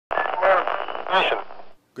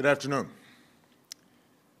Good afternoon.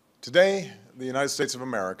 Today, the United States of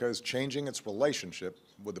America is changing its relationship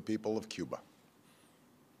with the people of Cuba.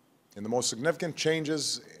 In the most significant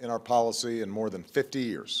changes in our policy in more than 50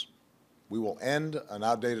 years, we will end an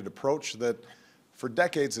outdated approach that for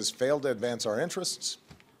decades has failed to advance our interests,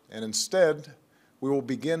 and instead, we will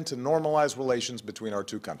begin to normalize relations between our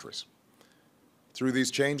two countries. Through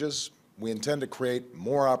these changes, we intend to create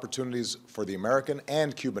more opportunities for the American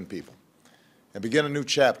and Cuban people and begin a new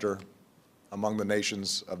chapter among the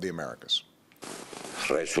nations of the Americas.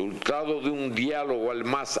 Resultado de un diálogo al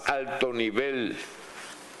más alto nivel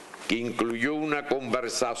que incluyó una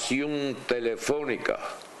conversación telefónica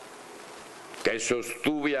que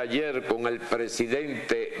sostuve ayer con el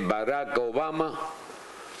presidente Barack Obama,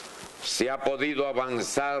 se ha podido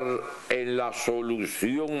avanzar en la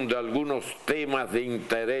solución de algunos temas de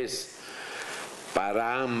interés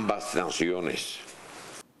para ambas naciones.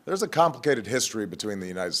 There's a complicated history between the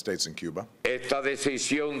United States and Cuba. Esta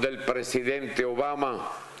decisión del presidente Obama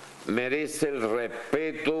merece el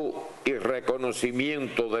respeto y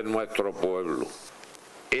reconocimiento de nuestro pueblo.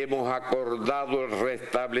 Hemos acordado el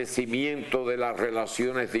restablecimiento de las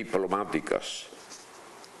relaciones diplomáticas.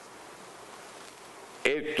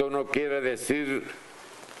 Esto no quiere decir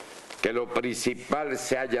que lo principal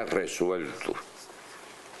se haya resuelto.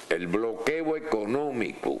 El bloqueo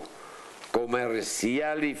económico,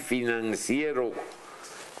 comercial y financiero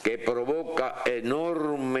que provoca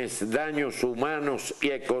enormes daños humanos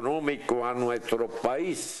y económicos a nuestro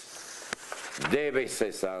país debe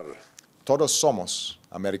cesar. Todos somos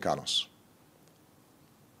americanos.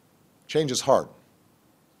 Change is hard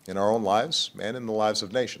in our own lives and in the lives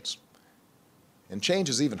of nations. And change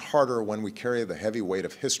is even harder when we carry the heavy weight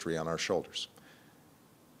of history on our shoulders.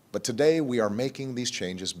 But today we are making these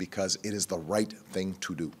changes because it is the right thing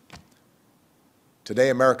to do. Today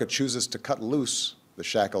America chooses to cut loose the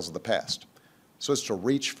shackles of the past so as to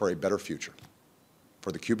reach for a better future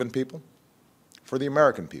for the Cuban people, for the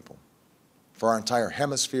American people, for our entire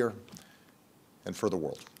hemisphere, and for the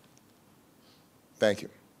world. Thank you.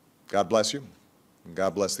 God bless you, and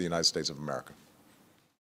God bless the United States of America.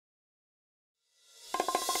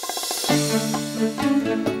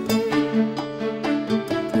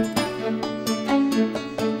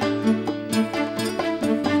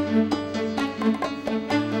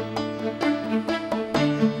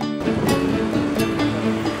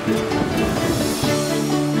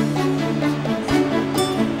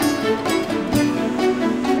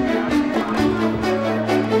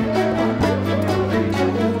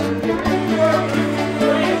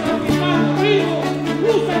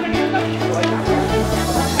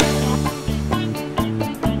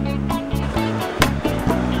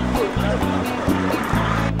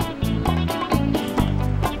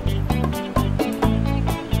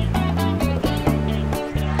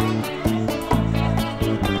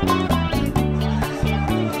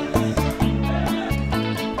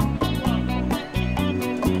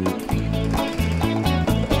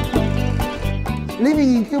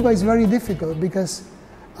 Living in Cuba is very difficult because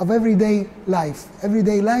of everyday life.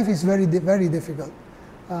 Everyday life is very difficult.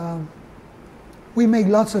 We make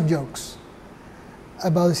lots of jokes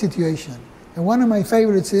about the situation. And one of my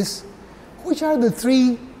favorites is, which are the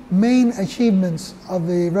three main achievements of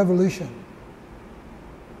the revolution?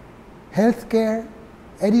 Healthcare,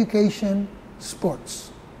 education,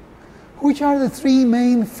 sports. Which are the three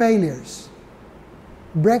main failures?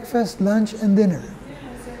 Breakfast, lunch, and dinner.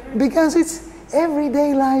 Because it's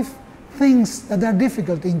everyday life things that are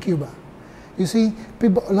difficult in Cuba. You see,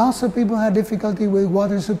 lots of people have difficulty with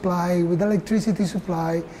water supply, with electricity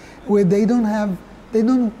supply, where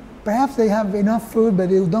perhaps they have enough food, but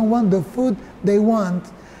they don't want the food they want.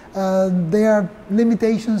 There are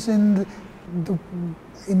limitations in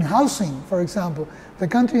housing, for example. The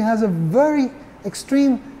country has a very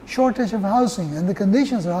extreme shortage of housing, and the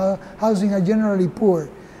conditions of housing are generally poor,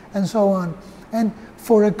 and so on. And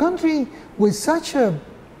for a country with such a,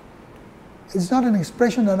 it's not an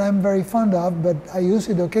expression that I'm very fond of, but I use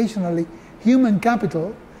it occasionally, human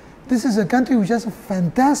capital, this is a country which has a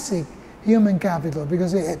fantastic human capital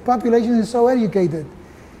because the population is so educated.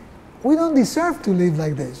 We don't deserve to live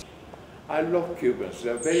like this. I love Cubans.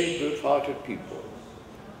 They're very good-hearted people.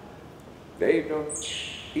 They don't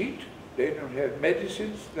eat, they don't have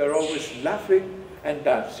medicines, they're always laughing and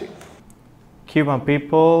dancing. Cuban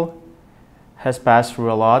people has passed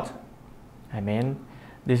through a lot. I mean,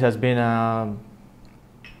 this has been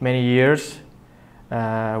many years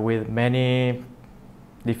with many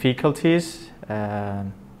difficulties.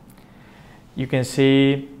 You can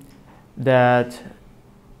see that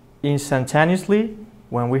instantaneously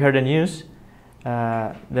when we heard the news,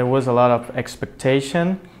 There was a lot of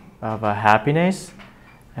expectation of happiness.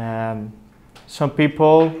 Some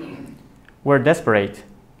people were desperate,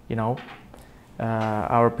 you know.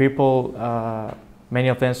 Our people, many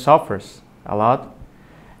of them suffers a lot,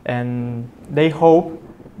 and they hope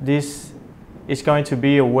this is going to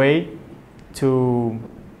be a way to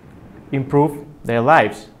improve their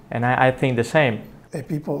lives, and I think the same.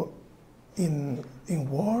 People in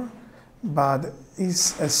war, but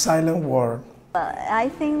it's a silent war. I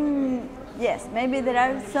think, yes, maybe there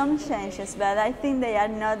are some changes, but I think they are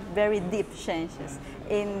not very deep changes.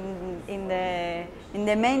 In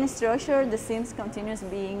the main structure, the themes continues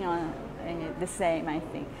being the same, I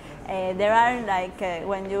think. There are, like,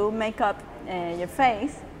 when you make up your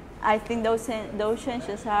face, I think those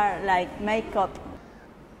changes are like makeup.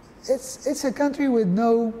 It's a country with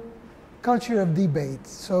no culture of debate,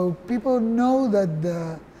 so people know that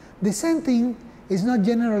the dissenting is not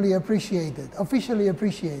generally appreciated, officially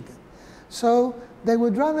appreciated. So they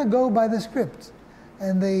would rather go by the script,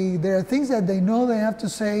 and there are things that they know they have to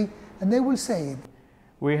say, and they will say it.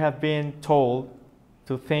 We have been told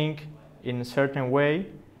to think in a certain way,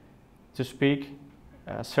 to speak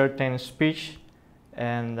a certain speech,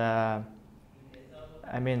 and I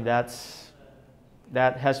mean that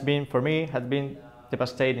has been, for me, has been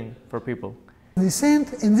devastating for people.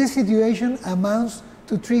 Dissent in this situation amounts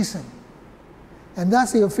to treason, and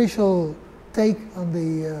that's the official take on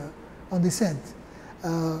dissent.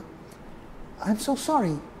 I'm so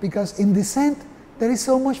sorry, because in dissent there is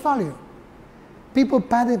so much value. People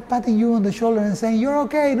patting you on the shoulder and saying, "You're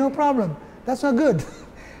okay, no problem." That's not good.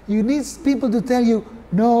 You need people to tell you,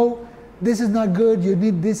 "No, this is not good, you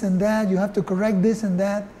need this and that, you have to correct this and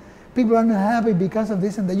that. People are not happy because of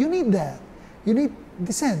this and that." You need that. You need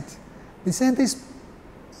dissent. Dissent is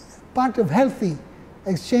part of healthy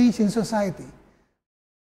exchange in society.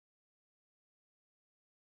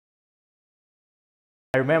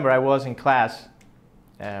 I remember I was in class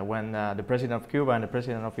when the President of Cuba and the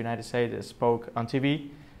President of the United States spoke on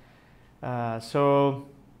TV. So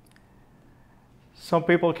some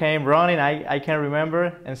people came running, I can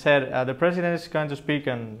remember, and said, the President is going to speak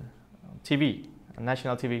on TV, on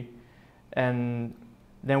national TV. And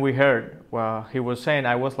then we heard what he was saying.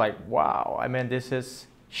 I was like, wow, I mean, this is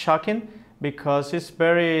shocking because it's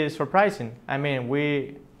very surprising. I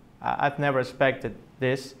mean, I've never expected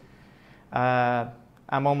this.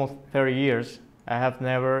 I'm almost 30 years. I have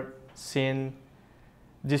never seen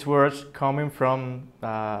these words coming from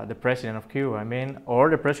the President of Cuba, I mean, or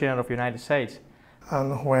the President of the United States.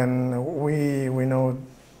 And when we know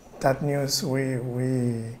that news,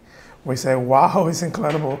 we say, wow, it's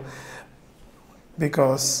incredible,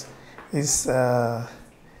 because it's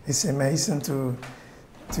amazing to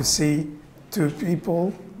see two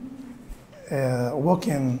people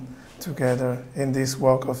working together in this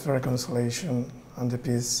work of reconciliation and the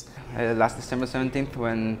peace. Last December 17th,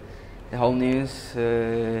 when the whole news,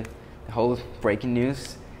 the whole breaking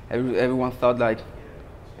news, everyone thought like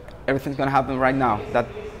everything's gonna happen right now. That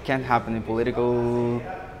can't happen. The political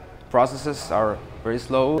processes are very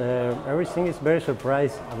slow. Everything is very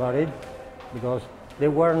surprised about it, because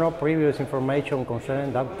there were no previous information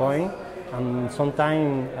concerning that point, and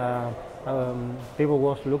sometimes people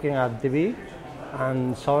was looking at TV,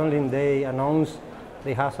 and suddenly they announced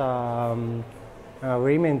they have an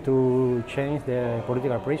agreement to change the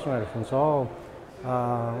political prisoners, and so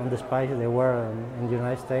on the spies they were in the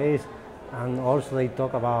United States, and also they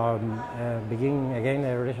talk about beginning again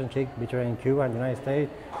a relationship between Cuba and the United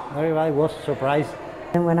States. Everybody was surprised.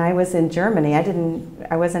 And when I was in Germany,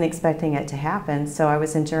 I wasn't expecting it to happen, so I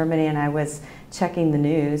was in Germany and I was checking the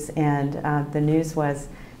news, and the news was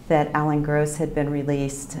that Alan Gross had been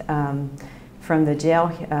released from the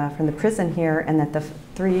jail, from the prison here, and that the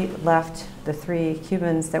three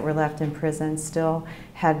Cubans that were left in prison still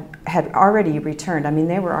had already returned. I mean,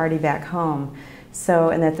 they were already back home. So,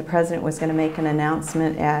 and that the president was going to make an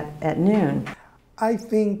announcement at noon. I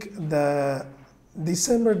think the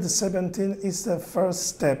December the 17th is the first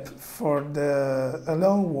step for a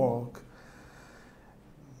long walk.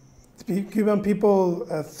 The Cuban people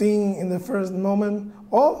think in the first moment,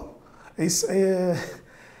 oh, it's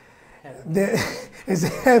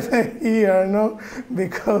heaven here, no?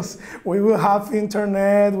 Because we will have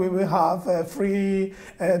internet, we will have free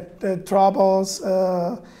travels,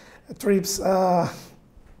 trips, but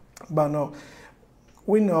no,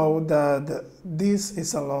 we know that this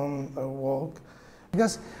is a long walk.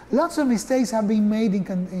 Because lots of mistakes have been made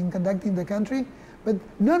in conducting the country, but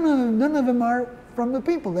none of them are from the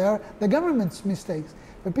people. They are the government's mistakes.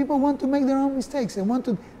 But people want to make their own mistakes. They want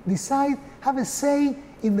to decide, have a say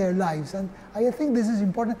in their lives. And I think this is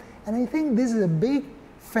important. And I think this is a big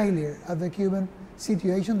failure of the Cuban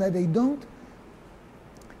situation, that they don't,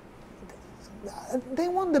 they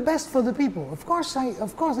want the best for the people. Of course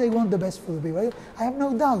they want the best for the people. I have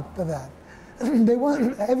no doubt of that. They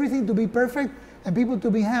want everything to be perfect and people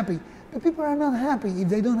to be happy. But people are not happy if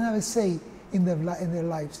they don't have a say in their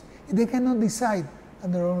lives. They cannot decide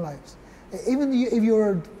on their own lives. Even if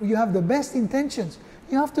you have the best intentions,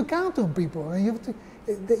 you have to count on people, and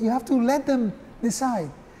you have to let them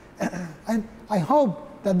decide. And I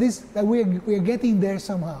hope that we are getting there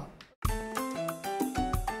somehow.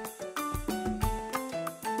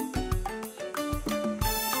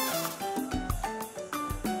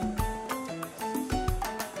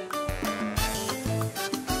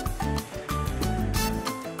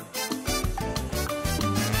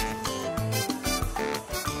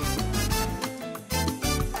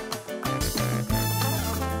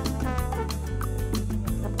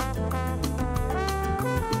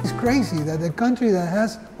 It's crazy that a country that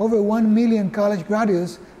has over 1 million college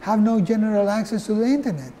graduates have no general access to the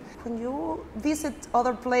internet. When you visit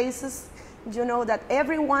other places, you know that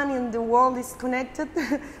everyone in the world is connected,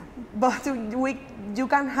 but you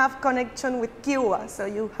can have connection with Cuba. So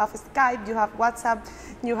you have Skype, you have WhatsApp,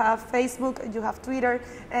 you have Facebook, you have Twitter,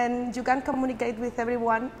 and you can communicate with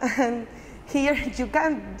everyone. And here you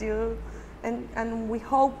can't do. And we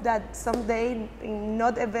hope that someday, in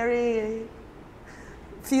not a very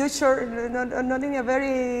future, not in a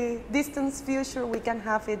very distant future, we can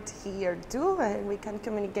have it here too, and we can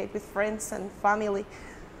communicate with friends and family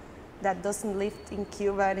that doesn't live in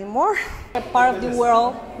Cuba anymore. A part of the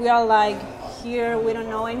world, we are like here, we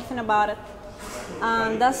don't know anything about it,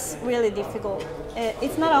 and that's really difficult.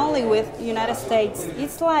 It's not only with United States,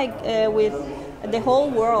 it's like with the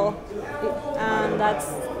whole world, and that's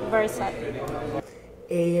very sad.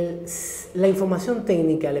 La información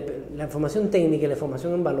técnica y la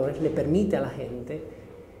información en valores le permite a la gente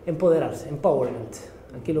empoderarse, empowerment,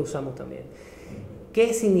 aquí lo usamos también.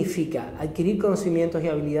 ¿Qué significa? Adquirir conocimientos y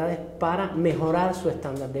habilidades para mejorar su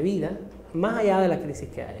estándar de vida, más allá de la crisis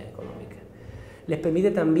que haya económica. Les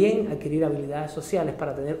permite también adquirir habilidades sociales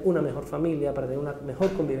para tener una mejor familia, para tener una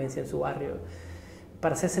mejor convivencia en su barrio,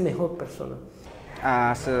 para hacerse mejor persona.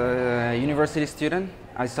 As a university student,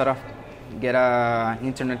 I sort of get an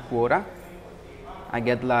internet quota. I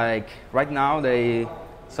get like, right now they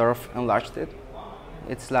sort of enlarged it.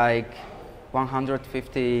 It's like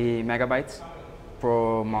 150 megabytes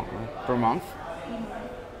per month.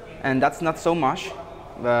 And that's not so much,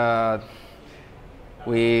 but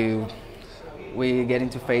we get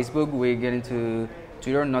into Facebook, we get into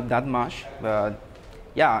Twitter, not that much, but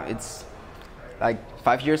yeah, it's like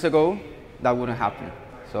 5 years ago, that wouldn't happen.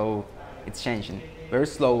 So it's changing very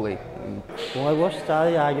slowly. When I was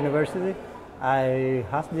studying at university, I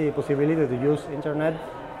had the possibility to use internet,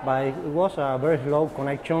 but it was a very slow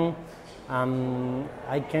connection.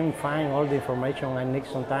 I can find all the information I need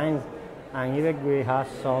sometimes, and even we have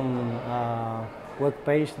some web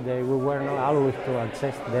page that we were not always to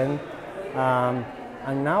access them.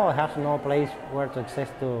 And now I have no place where to access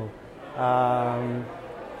to.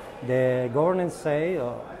 The government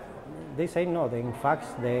they say no. In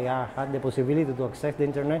fact, they have the possibility to access the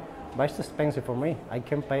internet, but it's expensive for me. I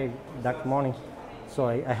can't pay that money, so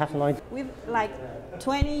I have no. We're like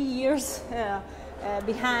 20 years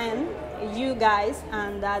behind you guys,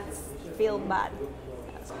 and that's feel bad.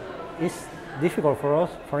 It's difficult for us.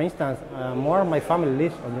 For instance, more of my family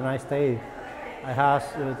lives in the United States. I have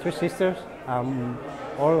 3 sisters.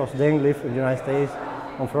 All of them live in the United States,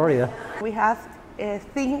 in Florida. We have a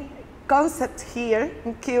concept here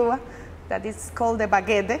in Cuba that is called the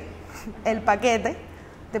paquete, el paquete,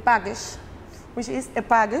 the package, which is a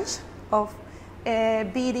package of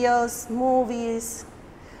videos, movies,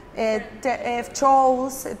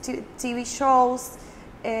 shows, TV shows,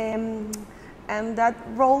 and that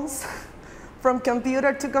rolls from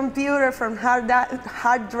computer to computer, from hard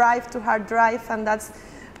drive to hard drive, and that's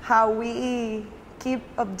how we keep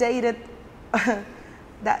updated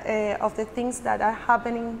of the things that are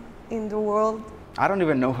happening in the world. I don't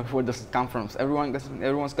even know where this comes from.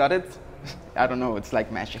 Everyone's got it. I don't know. It's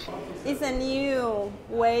like magic. It's a new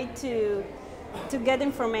way to get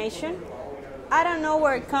information. I don't know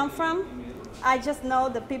where it comes from. I just know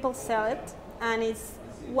that people sell it, and it's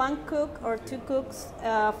 1 cook or 2 cooks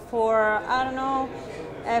for, I don't know,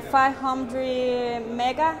 500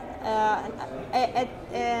 mega.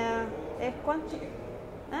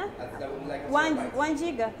 One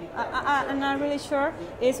giga. I'm not really sure.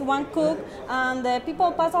 It's 1 cook, and the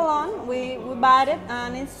people pass along. We buy it,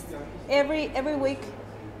 and it's every week.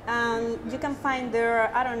 And you can find there,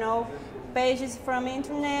 I don't know, pages from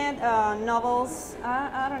internet, novels,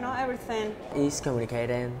 I don't know, everything. Is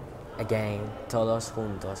communicating again, todos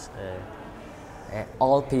juntos.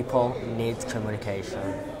 All people need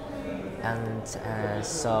communication, and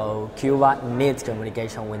so Cuba needs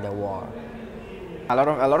communication with the world. A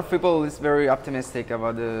lot of people is very optimistic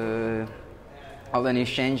about all the new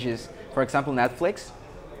changes. For example, Netflix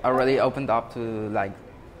already opened up to, like,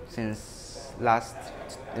 since last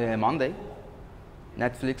Monday.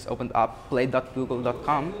 Netflix opened up.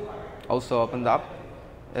 Play.google.com also opened up,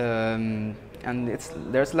 and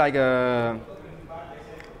there's like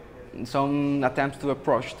some attempts to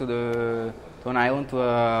approach to an island, to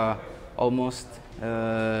a almost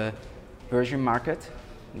Persian market.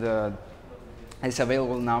 It's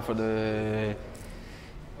available now for the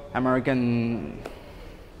American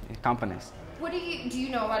companies. What do you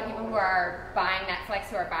know a lot of people who are buying Netflix,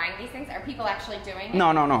 who are buying these things? Are people actually doing it?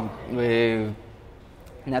 No.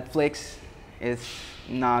 Netflix is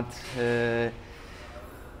not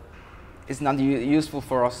useful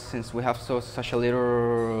for us, since we have such a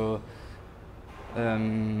little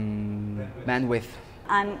bandwidth.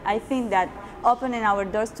 And I think that opening our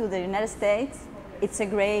doors to the United States, it's a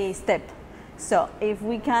great step. So if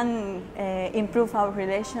we can improve our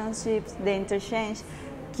relationships, the interchange,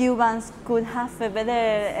 Cubans could have a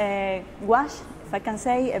better wash, if I can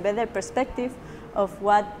say, a better perspective of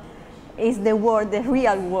what is the world, the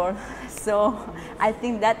real world. So I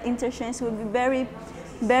think that interchange will be very,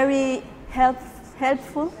 very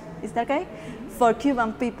helpful, is that okay, for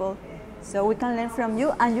Cuban people. So we can learn from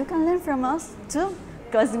you, and you can learn from us too,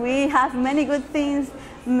 because we have many good things,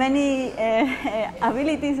 many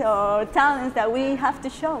abilities or talents that we have to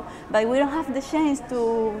show, but we don't have the chance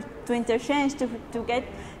to interchange, to get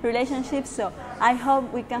relationships. So I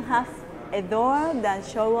hope we can have a door that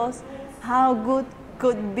shows us how good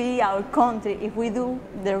could be our country if we do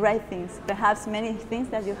the right things, perhaps many things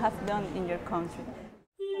that you have done in your country.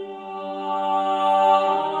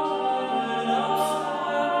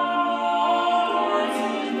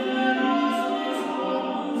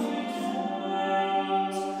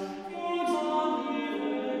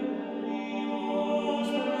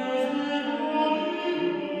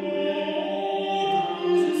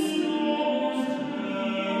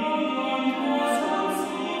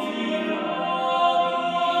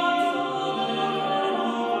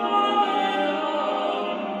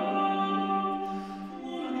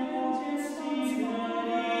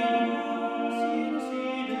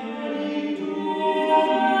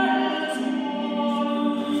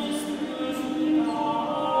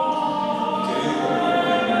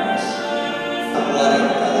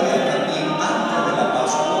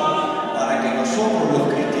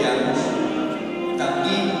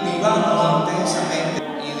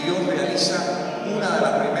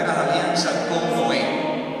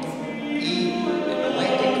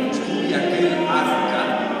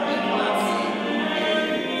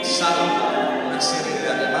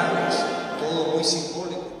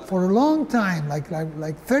 For a long time, like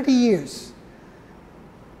 30 years,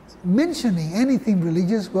 mentioning anything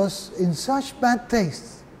religious was in such bad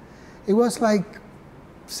taste. It was like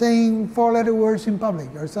saying four-letter words in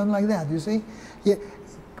public or something like that, you see? Yeah,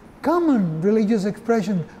 common religious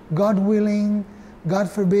expression, God willing, God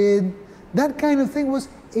forbid, that kind of thing was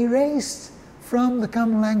erased from the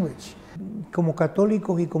common language. Como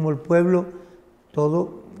católicos y como el pueblo,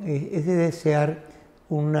 todo es de desear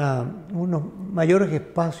unos mayores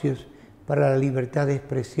espacios para la libertad de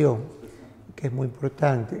expresión, que es muy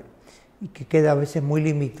importante y que queda a veces muy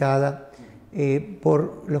limitada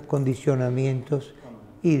por los condicionamientos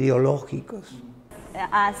ideológicos.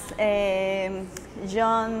 As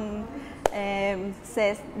John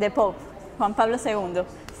says, the Pope, Juan Pablo II,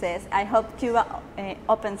 says, I hope Cuba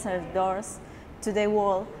opens her doors to the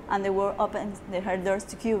world, and the world opens her doors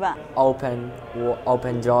to Cuba. Open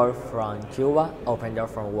door from Cuba, open door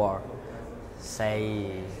from world.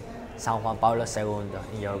 Say San Juan Pablo II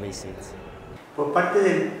in your visit. Por parte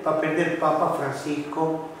del papel del Papa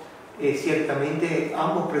Francisco, ciertamente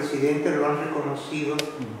ambos presidentes lo han reconocido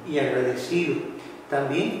y agradecido.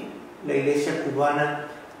 También la Iglesia cubana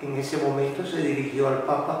en ese momento se dirigió al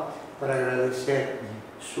Papa para agradecer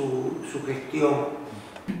su gestión.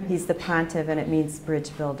 He's the pontiff, and it means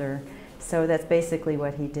bridge builder. So that's basically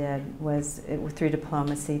what he did, was through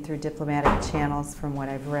diplomacy, through diplomatic channels, from what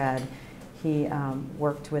I've read. He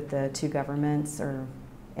worked with the two governments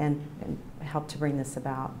and helped to bring this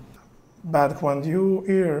about. But when you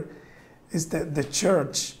hear is that the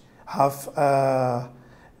church have, I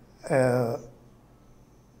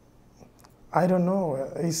don't know,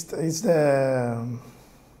 it's the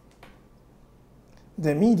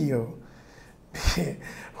media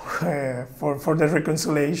for the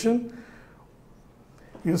reconciliation,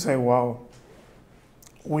 you say, wow,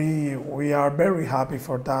 we are very happy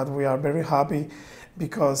for that. We are very happy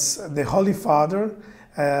because the Holy Father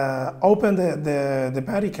opened the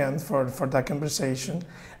Vatican for that conversation,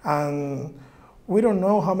 and we don't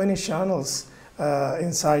know how many channels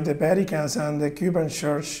inside the Vatican and the Cuban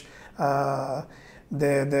Church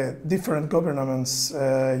the different governments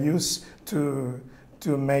use to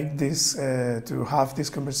make this, to have these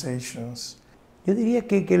conversations. Yo diría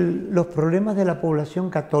que los problemas de la población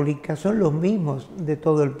católica son los mismos de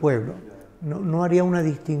todo el pueblo. No haría una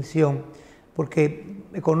distinción, porque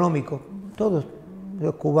económicos, todos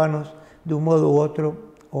los cubanos de un modo u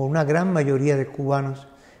otro, o una gran mayoría de cubanos,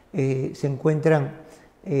 se encuentran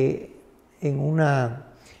en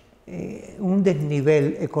un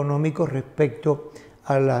desnivel económico respecto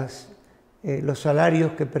a los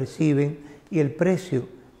salarios que perciben y el precio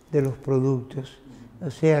de los productos. O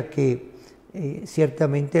sea que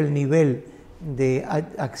ciertamente el nivel de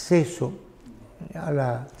acceso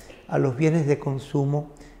a los bienes de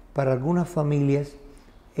consumo para algunas familias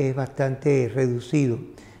es bastante reducido.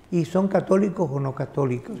 Y son católicos o no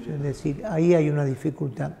católicos, es decir, ahí hay una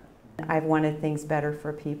dificultad. I've wanted things better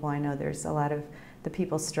for people. I know there's a lot of the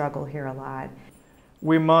people struggle here a lot.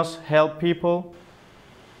 We must help people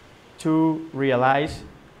to realize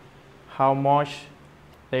how much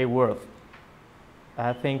they're worth.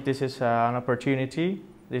 I think this is an opportunity,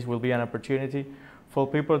 this will be an opportunity for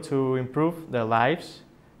people to improve their lives,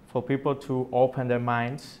 for people to open their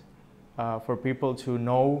minds, for people to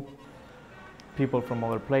know people from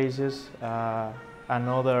other places,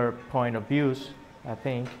 another point of views, I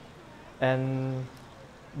think. And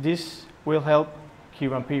this will help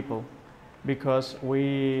Cuban people because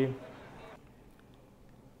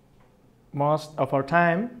most of our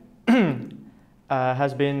time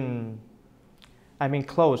has been,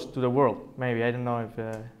 close to the world. Maybe, I don't know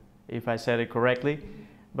if I said it correctly,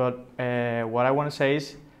 but what I want to say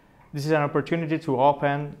is this is an opportunity to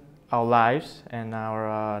open our lives and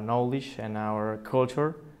our knowledge and our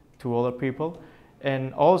culture to other people,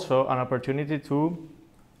 and also an opportunity to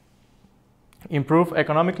improve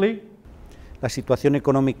economically. La situación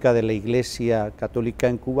económica de la Iglesia Católica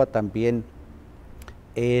en Cuba también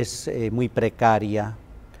es muy precaria.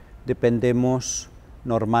 Dependemos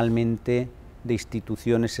normalmente de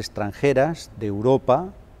instituciones extranjeras, de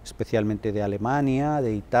Europa, especialmente de Alemania,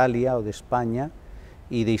 de Italia o de España,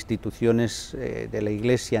 y de instituciones de la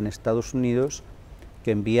Iglesia en Estados Unidos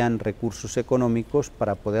que envían recursos económicos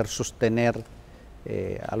para poder sostener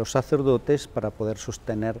a los sacerdotes, para poder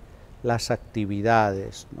sostener las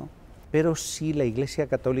actividades, ¿no? Pero sí, la Iglesia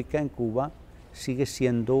Católica en Cuba sigue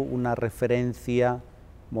siendo una referencia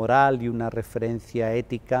moral y una referencia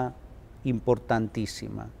ética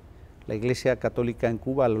importantísima. La Iglesia Católica en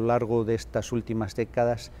Cuba a lo largo de estas últimas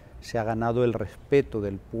décadas se ha ganado el respeto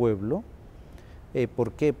del pueblo.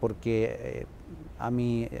 ¿Por qué? Porque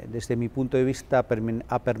desde mi punto de vista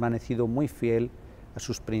ha permanecido muy fiel a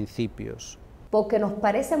sus principios. Porque nos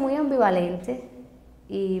parece muy ambivalente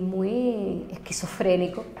y muy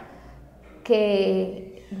esquizofrénico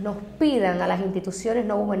que nos pidan a las instituciones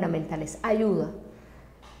no gubernamentales ayuda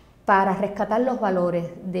para rescatar los valores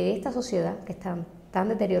de esta sociedad que están tan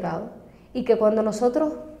deteriorados, y que cuando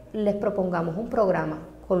nosotros les propongamos un programa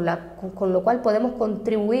con lo cual podemos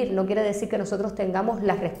contribuir, no quiere decir que nosotros tengamos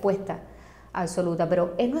la respuesta absoluta,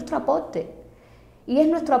 pero es nuestro aporte, y es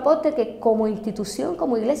nuestro aporte que como institución,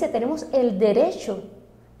 como iglesia, tenemos el derecho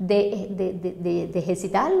de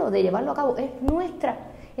ejercitarlo, de llevarlo a cabo.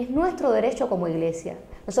 Es nuestro derecho como iglesia.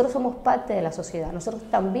 Nosotros somos parte de la sociedad, nosotros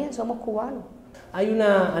también somos cubanos. Hay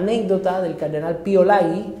una anécdota del cardenal Pio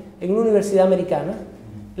Laghi en una universidad americana.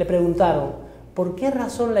 Le preguntaron, ¿por qué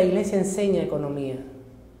razón la iglesia enseña economía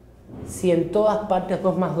si en todas partes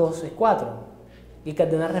 2 más 2 es 4? Y el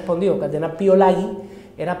cardenal respondió, el cardenal Pio Laghi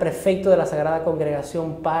era prefecto de la Sagrada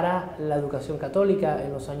Congregación para la Educación Católica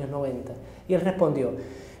en los años 90. Y él respondió,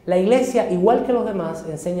 la iglesia, igual que los demás,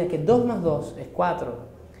 enseña que 2 más 2 es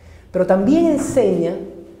 4, pero también enseña,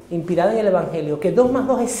 inspirada en el Evangelio, que 2 más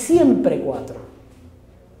 2 es siempre 4,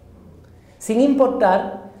 sin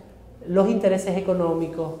importar los intereses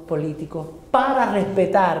económicos, políticos, para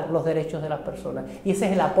respetar los derechos de las personas. Y ese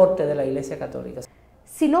es el aporte de la Iglesia Católica.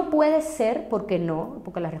 Si no puede ser, porque no,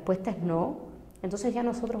 porque la respuesta es no, entonces ya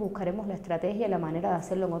nosotros buscaremos la estrategia y la manera de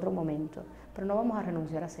hacerlo en otro momento, pero no vamos a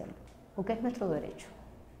renunciar a hacerlo, porque es nuestro derecho.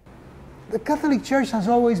 The Catholic Church has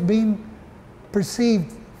always been perceived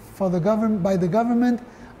by the government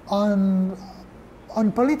on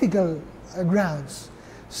political grounds.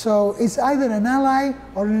 So it's either an ally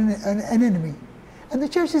or an enemy. And the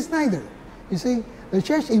church is neither. You see, The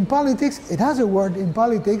church in politics, it has a word in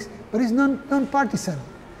politics, but it's non-partisan.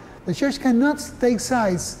 The church cannot take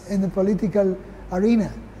sides in the political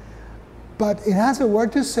arena, but it has a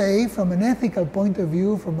word to say from an ethical point of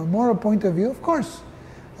view, from a moral point of view. Of course,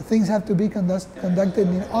 things have to be conducted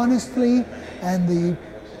honestly, and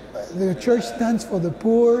the church stands for the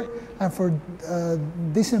poor and for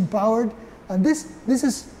disempowered, and this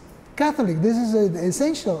is Catholic, this is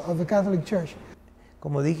essential of the Catholic Church.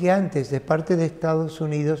 Como dije antes, de parte de Estados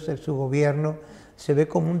Unidos, de su gobierno, se ve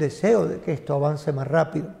como un deseo de que esto avance más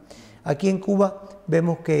rápido. Aquí en Cuba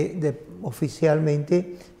vemos que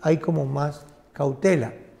oficialmente hay como más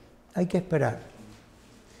cautela. Hay que esperar.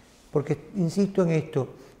 Porque, insisto en esto,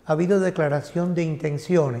 ha habido declaración de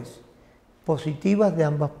intenciones positivas de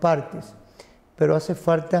ambas partes, pero hace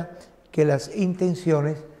falta que las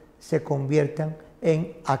intenciones se conviertan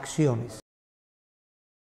en acciones.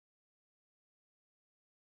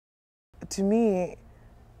 To me,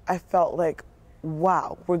 I felt like,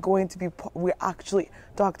 wow,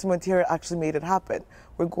 Dr. Montero actually made it happen.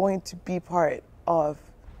 We're going to be part of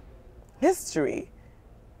history.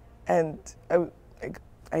 And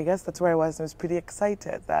I guess that's where I was. I was pretty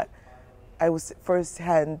excited that I was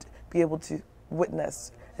firsthand be able to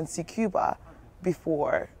witness and see Cuba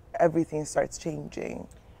before everything starts changing.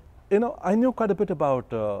 You know, I knew quite a bit about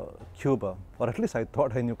Cuba, or at least I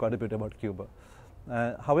thought I knew quite a bit about Cuba.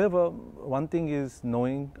 However, one thing is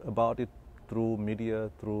knowing about it through media,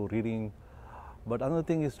 through reading, but another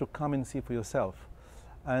thing is to come and see for yourself.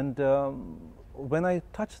 And when I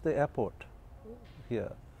touched the airport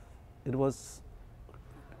here, it was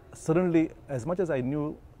suddenly, as much as I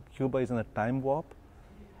knew Cuba is in a time warp,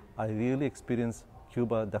 I really experienced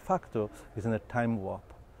Cuba de facto is in a time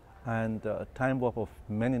warp, and a time warp of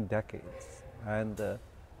many decades. And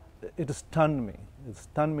it stunned me. It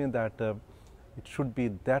stunned me that it should be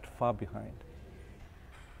that far behind.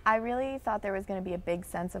 I really thought there was going to be a big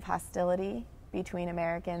sense of hostility between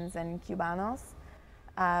Americans and Cubanos.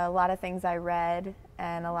 A lot of things I read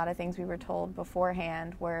and a lot of things we were told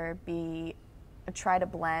beforehand were try to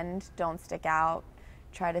blend, don't stick out,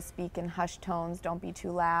 try to speak in hushed tones, don't be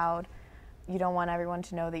too loud. You don't want everyone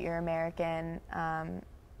to know that you're American.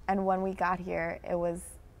 And when we got here, it was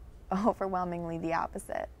overwhelmingly the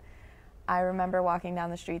opposite. I remember walking down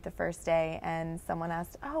the street the first day and someone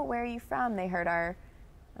asked, "Oh, where are you from?" They heard our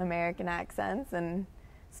American accents and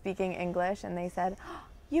speaking English, and they said, "Oh,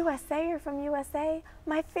 USA, you're from USA?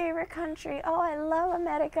 My favorite country. Oh, I love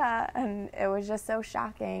America." And it was just so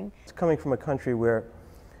shocking. It's coming from a country where,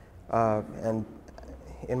 and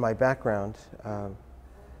in my background,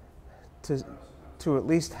 to at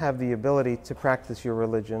least have the ability to practice your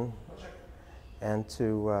religion and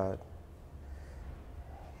to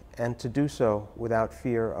do so without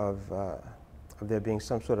fear of there being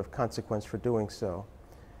some sort of consequence for doing so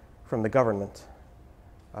from the government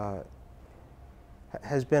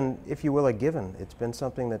has been, if you will, a given. It's been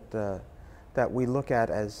something that we look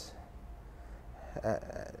at as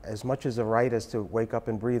much as a right as to wake up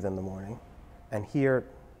and breathe in the morning. And here,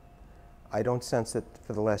 I don't sense that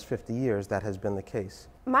for the last 50 years that has been the case.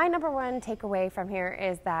 My number one takeaway from here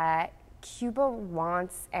is that Cuba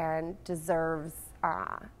wants and deserves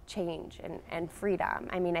change and freedom.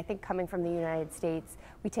 I mean, I think coming from the United States,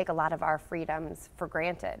 we take a lot of our freedoms for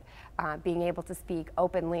granted. Being able to speak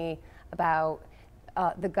openly about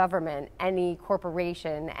the government, any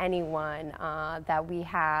corporation, anyone, that we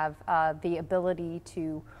have the ability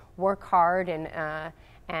to work hard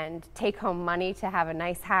and take home money to have a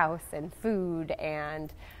nice house and food,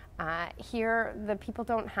 and here the people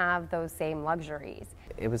don't have those same luxuries.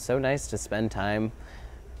 It was so nice to spend time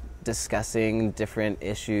discussing different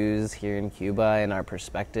issues here in Cuba and our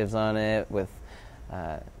perspectives on it with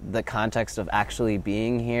the context of actually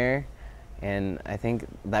being here. And I think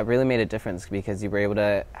that really made a difference because you were able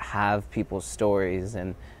to have people's stories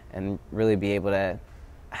and really be able to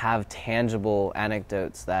have tangible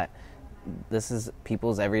anecdotes that this is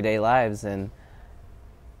people's everyday lives, and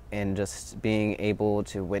just being able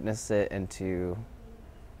to witness it and to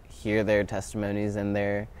hear their testimonies and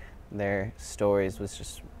their stories was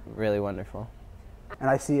just really wonderful. And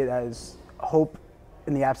I see it as hope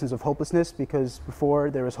in the absence of hopelessness, because before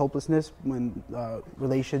there was hopelessness when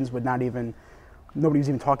relations would not even, nobody was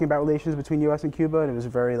even talking about relations between US and Cuba, and it was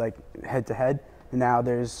very like head to head. And now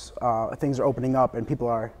there's, things are opening up and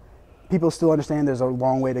people still understand there's a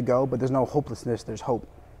long way to go, but there's no hopelessness, there's hope.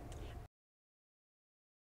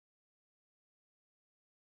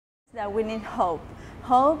 That we need hope.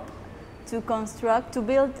 Hope to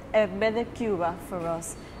build a better Cuba for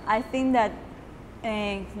us. I think that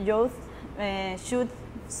youth should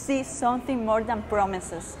see something more than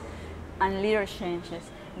promises. and little changes,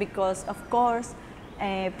 because of course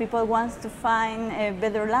people want to find a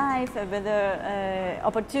better life, a better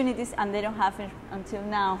opportunities, and they don't have it until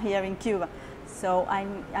now here in Cuba. So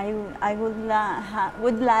I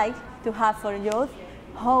would like to have for youth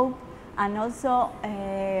hope, and also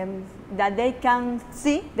that they can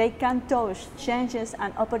see, they can touch changes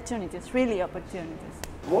and opportunities, really opportunities.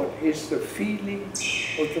 What is the feeling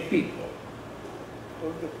of the people?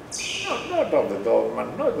 Not of the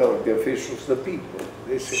government, not of the officials, the people.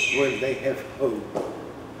 They say, well, they have hope.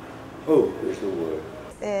 Hope is the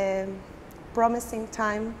word. Promising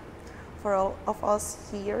time for all of us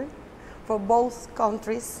here, for both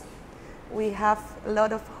countries. We have a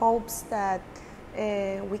lot of hopes that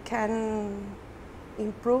we can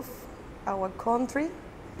improve our country,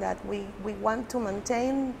 that we want to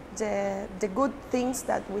maintain the good things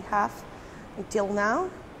that we have until now,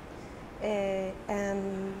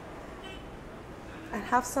 and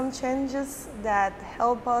have some changes that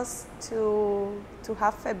help us to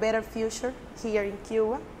have a better future here in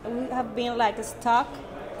Cuba. We have been like stuck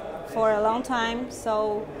for a long time,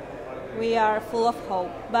 so we are full of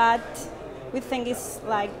hope, but we think it's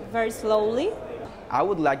like very slowly. I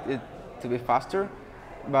would like it to be faster,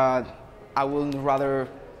 but I would rather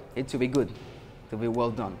it to be good, to be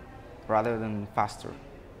well done, rather than faster.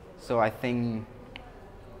 So I think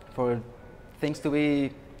for things to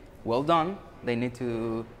be well done, they need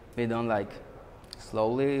to be done like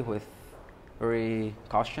slowly, with very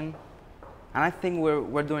caution. And I think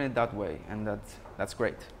we're doing it that way, and that's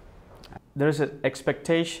great. There's an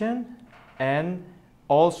expectation and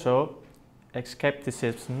also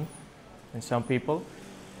skepticism in some people,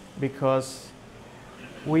 because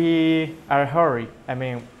we are hurried. I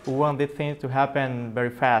mean, we want the things to happen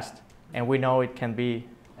very fast, and we know it can be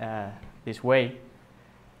this way.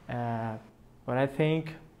 But I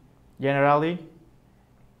think generally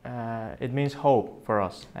it means hope for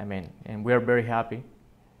us. I mean, and we are very happy.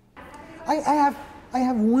 I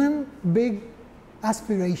have one big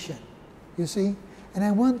aspiration, you see, and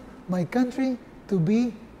I want my country to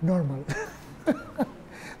be normal.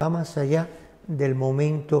 Va más allá del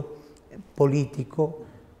momento político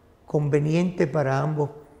conveniente para ambos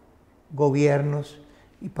gobiernos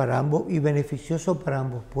y beneficioso para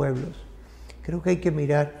ambos pueblos. Creo que hay que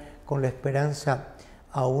mirar con la esperanza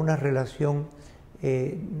a una relación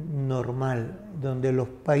normal, donde los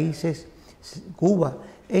países, Cuba,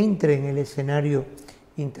 entre en el escenario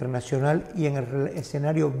internacional y en el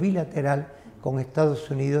escenario bilateral con Estados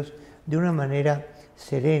Unidos de una manera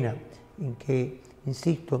serena, en que,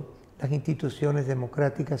 insisto, las instituciones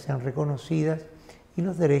democráticas sean reconocidas y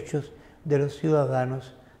los derechos de los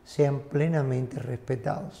ciudadanos sean plenamente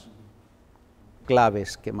respetados.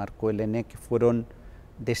 Claves que marcó el ENEC fueron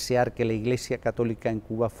desear que la Iglesia Católica en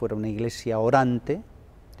Cuba fuera una iglesia orante,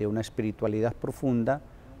 de una espiritualidad profunda,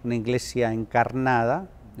 una iglesia encarnada,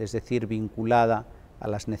 es decir, vinculada a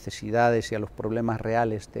las necesidades y a los problemas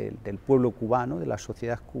reales del pueblo cubano, de la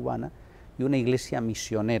sociedad cubana, y una iglesia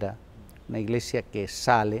misionera, una iglesia que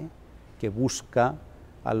sale, que busca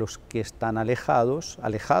a los que están alejados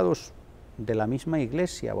de la misma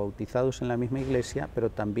iglesia, bautizados en la misma iglesia, pero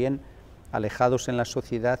también alejados en la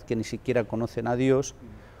sociedad, que ni siquiera conocen a Dios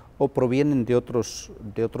o provienen de otros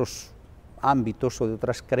ámbitos o de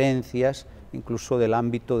otras creencias, incluso del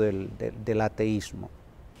ámbito del ateísmo.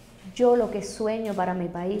 Yo lo que sueño para mi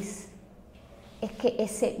país es que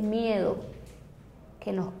ese miedo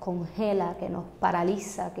que nos congela, que nos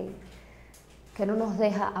paraliza, que no nos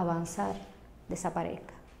deja avanzar,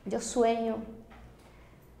 desaparezca. Yo sueño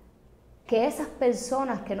que esas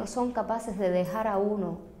personas que no son capaces de dejar a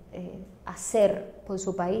uno hacer por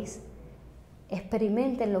su país,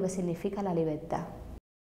 experimenten lo que significa la libertad.